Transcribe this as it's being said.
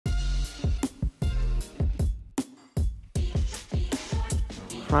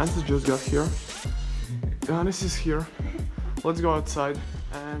Francis just got here. Johannes is here. Let's go outside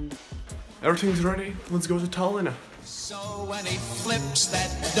and everything's ready. Let's go to Tallinn. So when he flips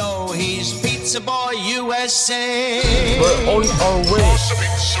that dough, he's Pizza Boy USA. We're on our way.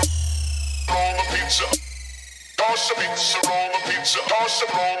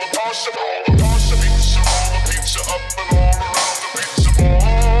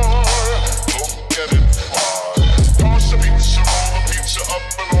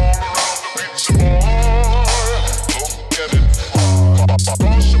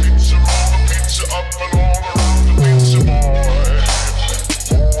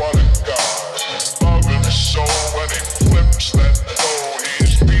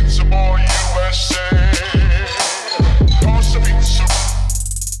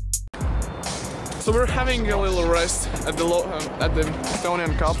 So we're having a little rest at the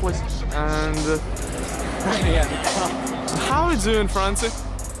Estonian couple, and how are you doing, Francie?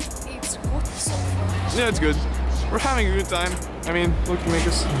 It's good so far. Yeah, it's good. We're having a good time. I mean, look at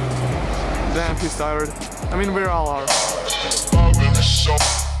Mikus. Damn, he's tired. I mean, we all are.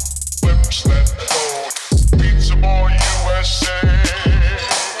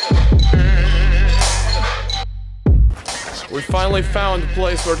 We finally found a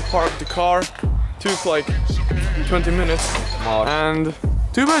place where to park the car. Took like 20 minutes. And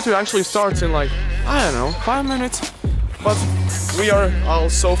 2x2 actually starts in like, I don't know, 5 minutes. But we are all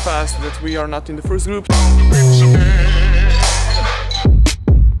so fast that we are not in the first group. We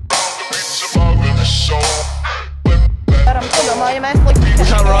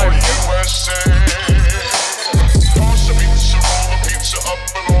have arrived.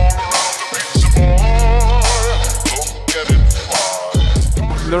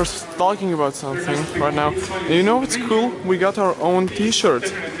 They're talking about something right now. You know what's cool? We got our own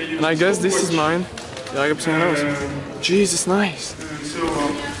t-shirt. And I guess this is mine. Yeah, I got some of those. Jesus, nice.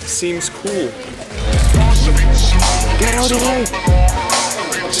 Seems cool. Get out of the way!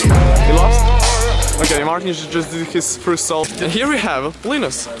 He lost? Okay, Martin just did his first solo. And here we have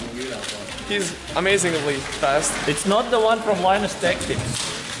Linus. He's amazingly fast. It's not the one from Linus Tactics.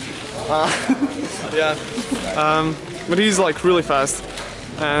 Yeah. But he's like really fast.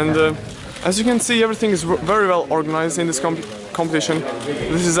 And as you can see, everything is very well organized in this competition.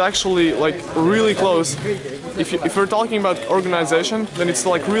 This is actually like really close. If we're talking about organization, then it's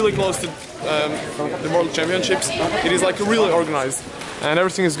like really close to the World Championships. It is like really organized, and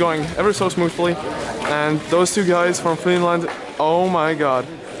everything is going ever so smoothly. And those two guys from Finland, oh my god,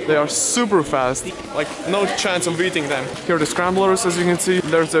 they are super fast. Like no chance of beating them. Here are the scramblers, as you can see.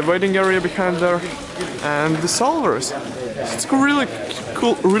 There's a waiting area behind there, and the solvers. It's a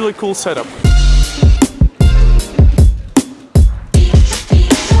really cool setup.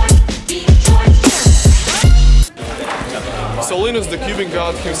 So Linus, the Cuban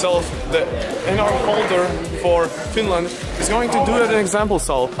god himself, the NR holder for Finland, is going to do an example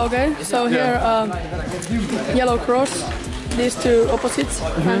solve. Okay, so here yellow cross, these two opposites,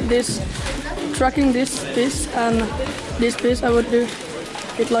 and this tracking this and this piece I would do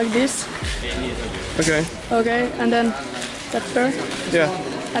it like this. Okay. Okay, and then that pair. Yeah.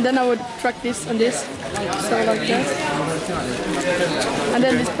 And then I would track this and this, so like that. And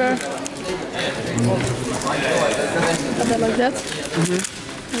then this pair. And then like that.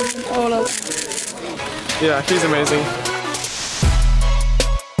 And all of. Yeah, he's amazing.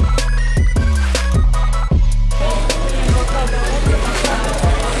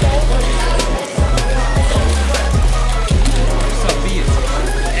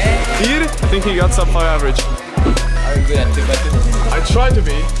 Here, I think he got sub 5 average. I tried to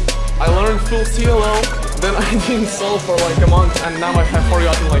be. I learned full CLO, then I didn't solve for like a month, and now I have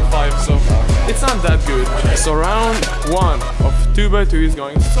forgotten like 5, so it's not that good. So round 1 of 2x2 is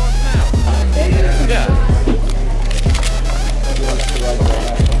going to start now. Yeah.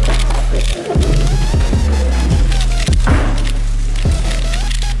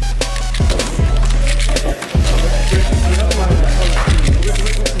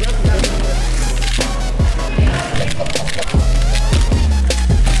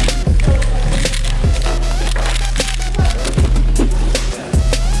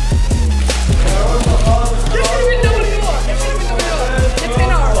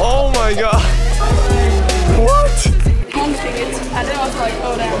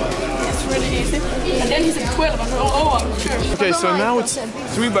 Okay, so now it's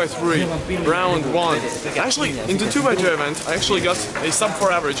 3x3 round 1. Actually, in the 2x2 event, I actually got a sub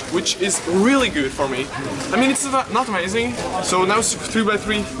 4 average, which is really good for me. I mean, it's not amazing. So now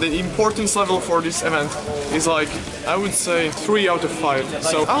 3x3, the importance level for this event is like, I would say 3 out of 5.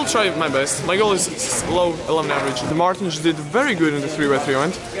 So I'll try my best. My goal is low 11 average. The Martins did very good in the 3x3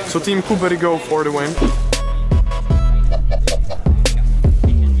 event. So Team Kuberi go for the win.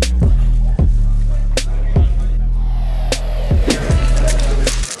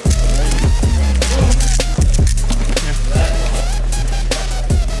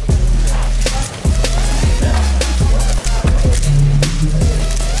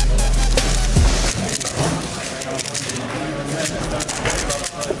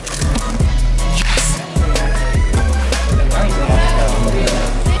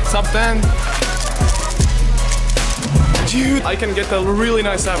 Sub 10. Dude, I can get a really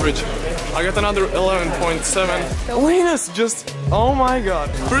nice average. I got another 11.7. Linus just, oh my god.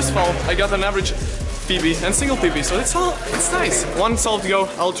 First of all, I got an average PB and single PB, so it's nice. One solve to go,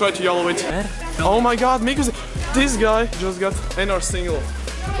 I'll try to YOLO it. Oh my god, Mikus, this guy just got NR single.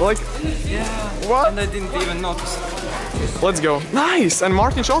 Like, yeah, what? And I didn't even notice. Let's go. Nice, and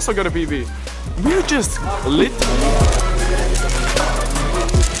Martin also got a PB. We're just lit.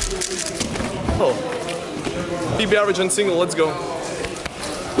 Oh. PB average and single, let's go.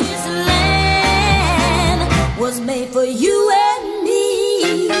 This land was made for you and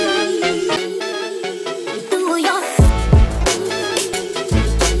me. Through your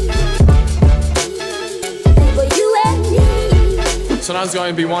for you and me. So now it's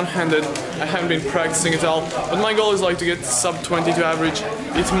going to be one-handed. I haven't been practicing at all, but my goal is like to get sub 22 average.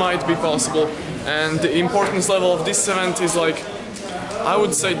 It might be possible, and the importance level of this event is like, I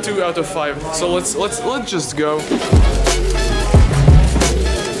would say 2 out of 5. So let's just go.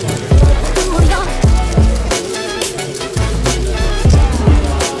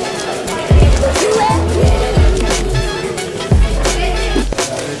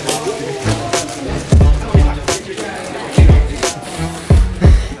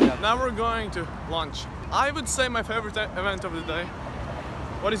 Now we're going to lunch. I would say my favorite event of the day.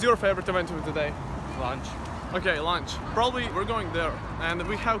 What is your favorite event of the day? Lunch. Okay, lunch. Probably we're going there, and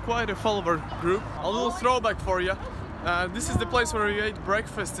we have quite a follower group. A little throwback for you. This is the place where we ate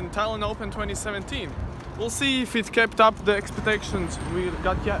breakfast in Thailand Open 2017. We'll see if it kept up the expectations we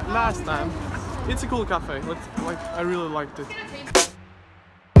got last time. It's a cool cafe. I really liked it.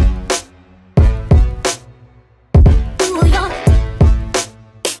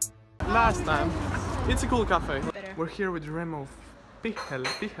 Last time, it's a cool cafe. We're here with Remo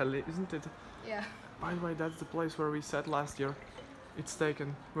Piheli, isn't it? Yeah. By the way, that's the place where we sat last year. It's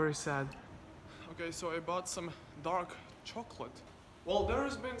taken. Very sad. Okay, so I bought some dark chocolate. Well, there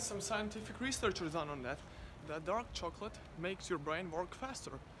has been some scientific research done on that. That dark chocolate makes your brain work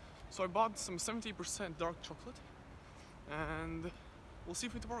faster. So I bought some 70% dark chocolate, and we'll see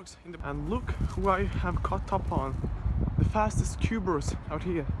if it works. And look who I have caught up on. The fastest cubers out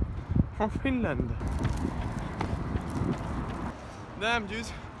here. From Finland. Damn, dude.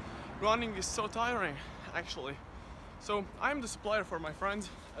 Running is so tiring, actually. So I'm the supplier for my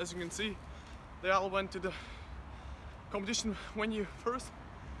friends. As you can see, they all went to the competition venue first,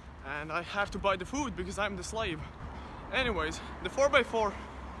 and I have to buy the food because I'm the slave. Anyways, the 4x4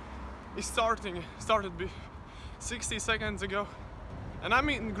 is started 60 seconds ago, and I'm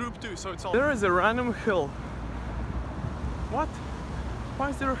in group 2, so it's all. There is a random hill. What? Why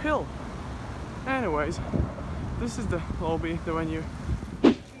is there a hill? Anyways, this is the lobby, the venue.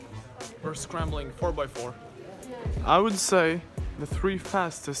 We're scrambling 4x4. I would say the 3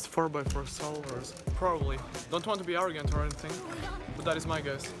 fastest 4x4 solvers. Probably. Don't want to be arrogant or anything, but that is my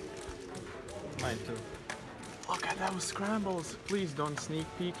guess. Mine too. Look at those scrambles. Please don't sneak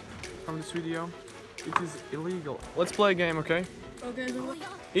peek from this video. It is illegal. Let's play a game, okay? Okay, so what?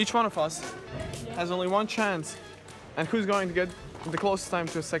 Each one of us has only one chance, and who's going to get the closest time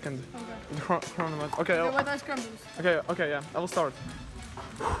to a second? Okay. The chronometer. Okay. Okay, what are scrambles? Okay, yeah. I will start.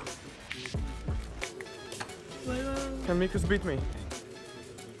 Can Mikus beat me?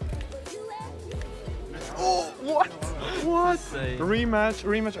 Oh, what? What?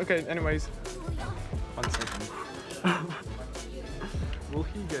 Rematch. Okay, anyways. 1 second. Will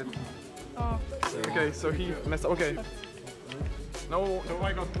he get? Oh. Okay, so he messed up. Okay. No,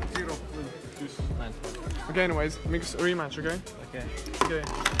 I got 0. Okay, anyways, Mikus rematch, okay? Okay. Okay,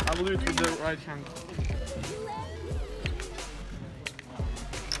 I will do it with the right hand.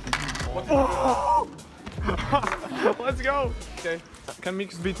 Oh! Let's go! Okay, can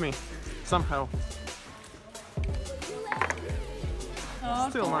Mikus beat me? Somehow.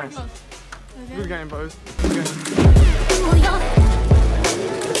 Still nice. Okay. Good game, boys.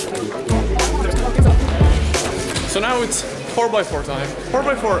 now it's 4x4 time.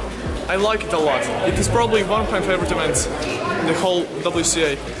 4x4, I like it a lot. It is probably one of my favorite events in the whole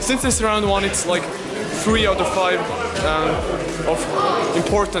WCA. Since it's round 1, it's like 3 out of 5 of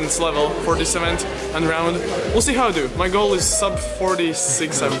importance level for this event and round. We'll see how I do. My goal is sub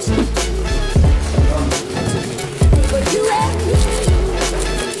 46 seconds.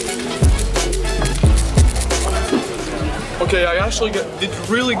 Okay, I actually did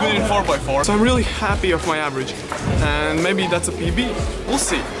really good in 4x4, so I'm really happy of my average. And maybe that's a PB, we'll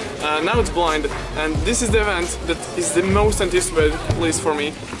see. Now it's blind, and this is the event that is the most anticipated, at least for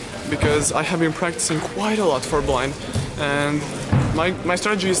me, because I have been practicing quite a lot for blind. And my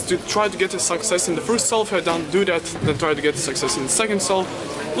strategy is to try to get a success in the first solve. If I don't do that, then try to get a success in the second solve.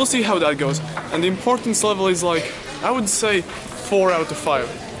 We'll see how that goes. And the importance level is like, I would say 4 out of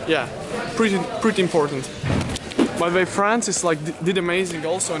 5. Yeah, pretty important. By the way, Francis did amazing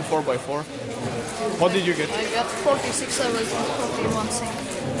also in 4x4. What did you get? I got 46 levels and 41 single.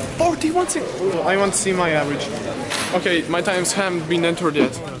 41 single? I want to see my average. Okay, my times haven't been entered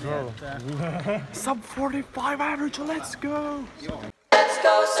yet. Sub 45 average, let's go! Let's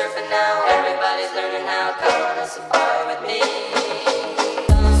go surfing now, everybody's learning how. Come on a safari with me.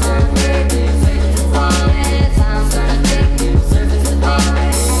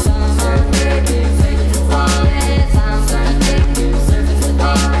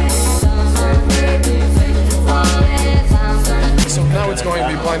 So now it's going to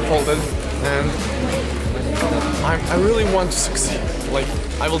be blindfolded, and I really want to succeed. Like,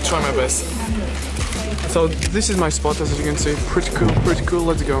 I will try my best. So this is my spot, as you can see. Pretty cool,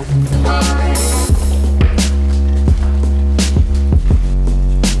 let's go.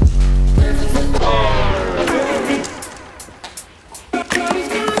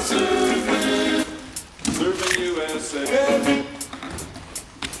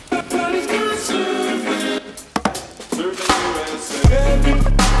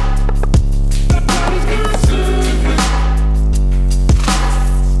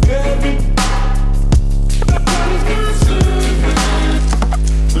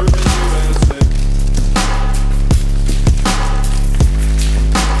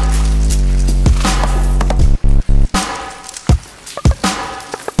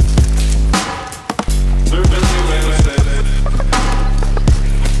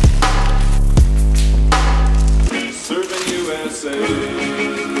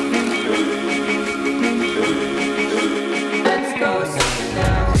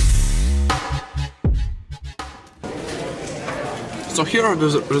 So here are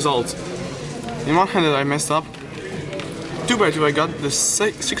the results. In one hand I messed up. 2x2 I got the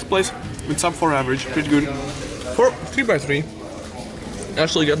 6th place with sub 4 average, pretty good. 3x3 I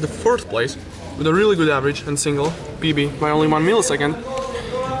actually got the 4th place with a really good average and single, PB, by only 1 millisecond.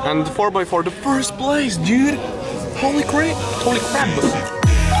 And 4x4 the 1st place, dude! Holy crap!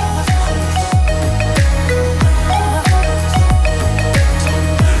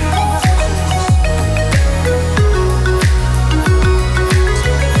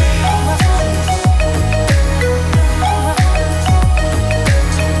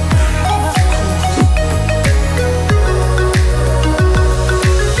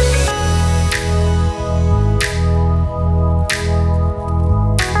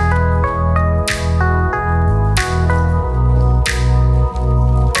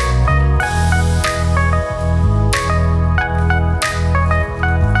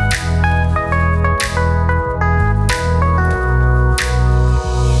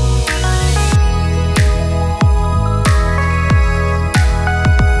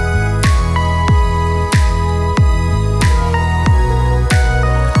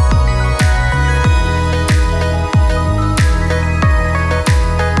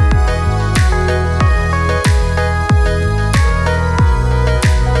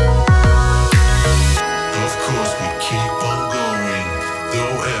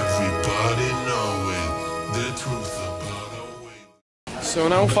 So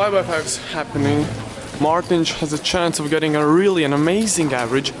now 5x5's happening. Martin has a chance of getting an amazing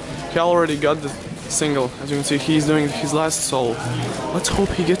average. He already got the single. As you can see, he's doing his last solve. Let's hope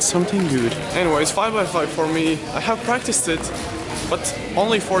he gets something good. Anyways, 5x5 for me, I have practiced it, but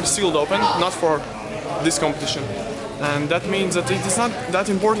only for the sealed open, not for this competition. And that means that it is not that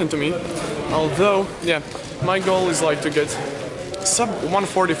important to me. Although, yeah, my goal is like to get sub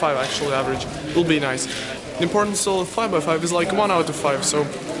 145 actually average. Will be nice. The importance of 5x5 is like 1 out of 5, so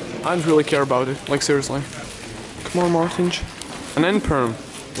I don't really care about it, like seriously. Come on, Martin. An end perm.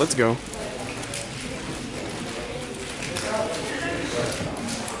 Let's go.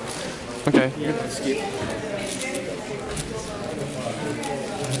 Okay.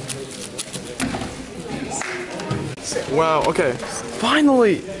 Wow, okay.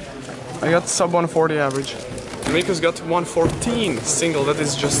 Finally! I got sub 140 average. Miko's got 114 single, that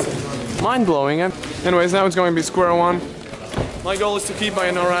is just mind-blowing. Anyways, now it's going to be square one. My goal is to keep my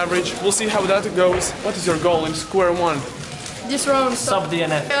NR average. We'll see how that goes. What is your goal in square one? This round. Sub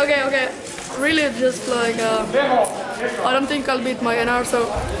DNF. Okay. Really, just like I don't think I'll beat my NR, so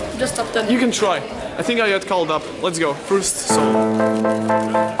just top 10. You can try. I think I got called up. Let's go. First solo. Oh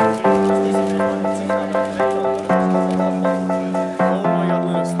my god,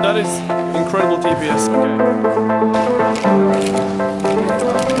 Linus. That is incredible TPS.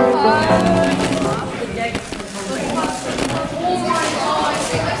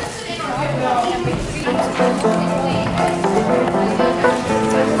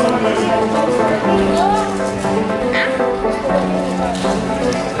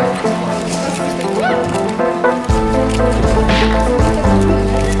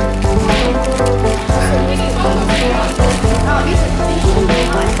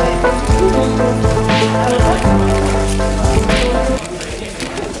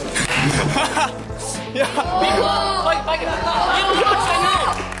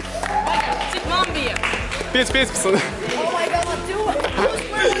 Петь, пацаны.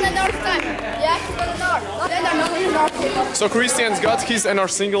 So Kristian's got his NR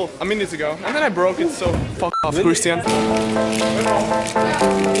single a minute ago, and then I broke it, so fuck off, Kristian.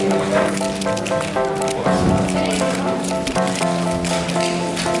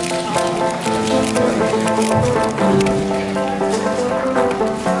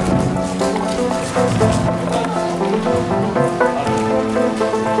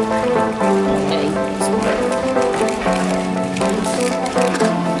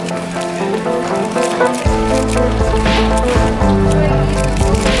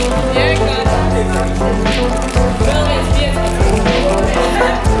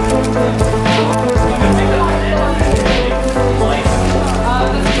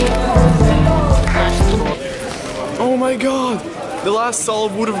 Oh my god! The last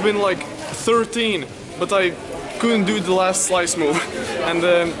solve would have been like 13, but I couldn't do the last slice move, and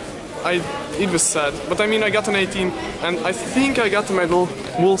it was sad. But I mean, I got an 18, and I think I got the medal.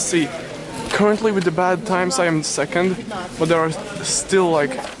 We'll see. Currently, with the bad times, I am second, but there are still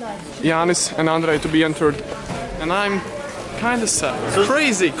like Janis and Andrei to be entered, and I'm kind of sad.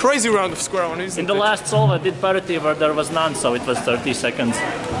 Crazy round of square one, isn't it? In the last solve I did parity where there was none, so it was 30 seconds.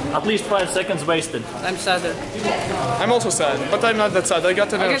 At least 5 seconds wasted. I'm sadder. I'm also sad, but I'm not that sad. I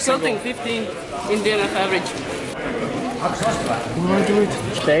got an I got something 15 in DNF average. Will I do it?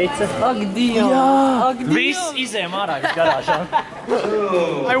 Teica. Ak Dievs! Viss izējām ārā garāžā.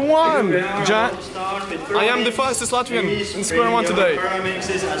 I won! I am the fastest Latvian in square one today.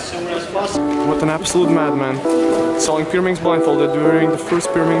 What an absolute madman. Selling Pyrmings blindfolded during the first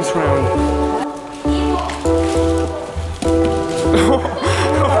Pyrmings round.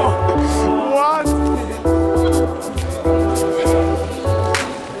 What?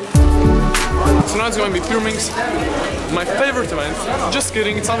 So now it's going to be Pyrmings. My favorite event. Just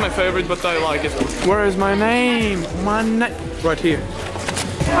kidding, it's not my favorite, but I like it. Where is my name? Right here.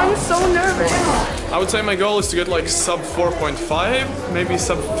 I'm so nervous. I would say my goal is to get like sub 4.5. Maybe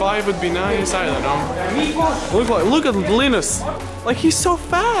sub 5 would be nice, I don't know. Look at Linus. Like, he's so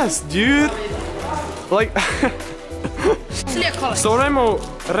fast, dude. Like... So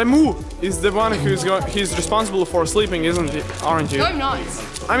Remu is the one he's responsible for sleeping, aren't you? No, I'm not.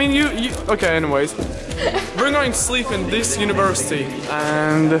 I mean, you okay, anyways. We're going to sleep in this university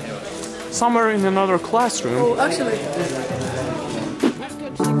and somewhere in another classroom. Oh, actually.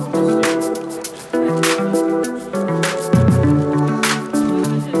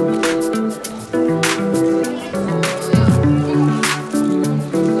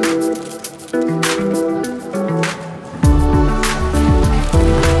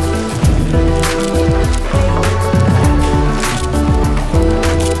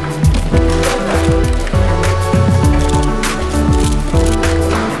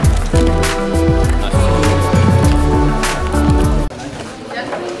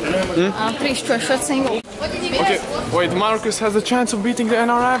 Okay, wait, Marcus has a chance of beating the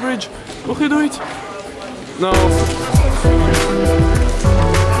NR average. Will he do it? No.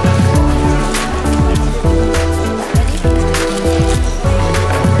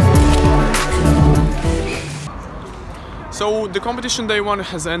 So the competition day one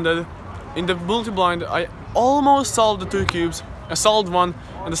has ended. In the multi-blind, I almost solved the 2 cubes. I solved one,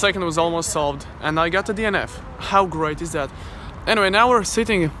 and the second was almost solved, and I got a DNF. How great is that? Anyway, now we're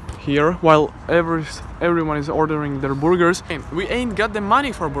sitting here while everyone is ordering their burgers. We ain't got the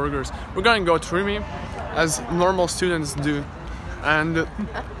money for burgers. We're gonna go Trimi, as normal students do, and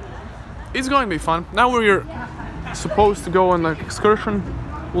it's going to be fun. Now we're supposed to go on an excursion.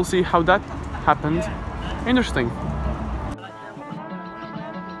 We'll see how that happened. Interesting.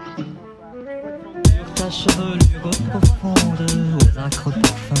 Ta chevelure profonde aux acres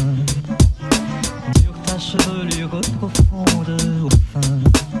parfums. Sur ta chevelure profonde au fin.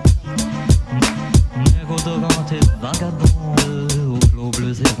 Mer odorante et vagabonde aux flots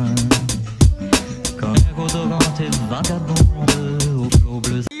bleus et reins. Comme mer odorante et vagabonde aux flots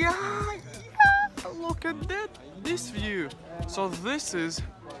bleus. Yeah, look at this view. So this is,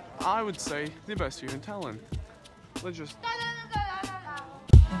 I would say, the best view in Tallinn. Let's just...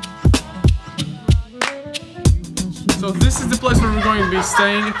 So this is the place where we're going to be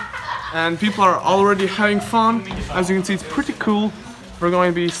staying, and people are already having fun. As you can see, it's pretty cool. We're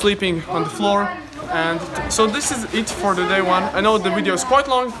going to be sleeping on the floor, and so this is it for the day one. I know the video is quite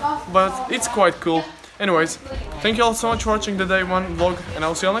long, but it's quite cool. Anyways, thank you all so much for watching the day one vlog, and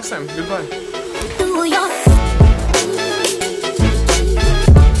I'll see you all next time. Goodbye.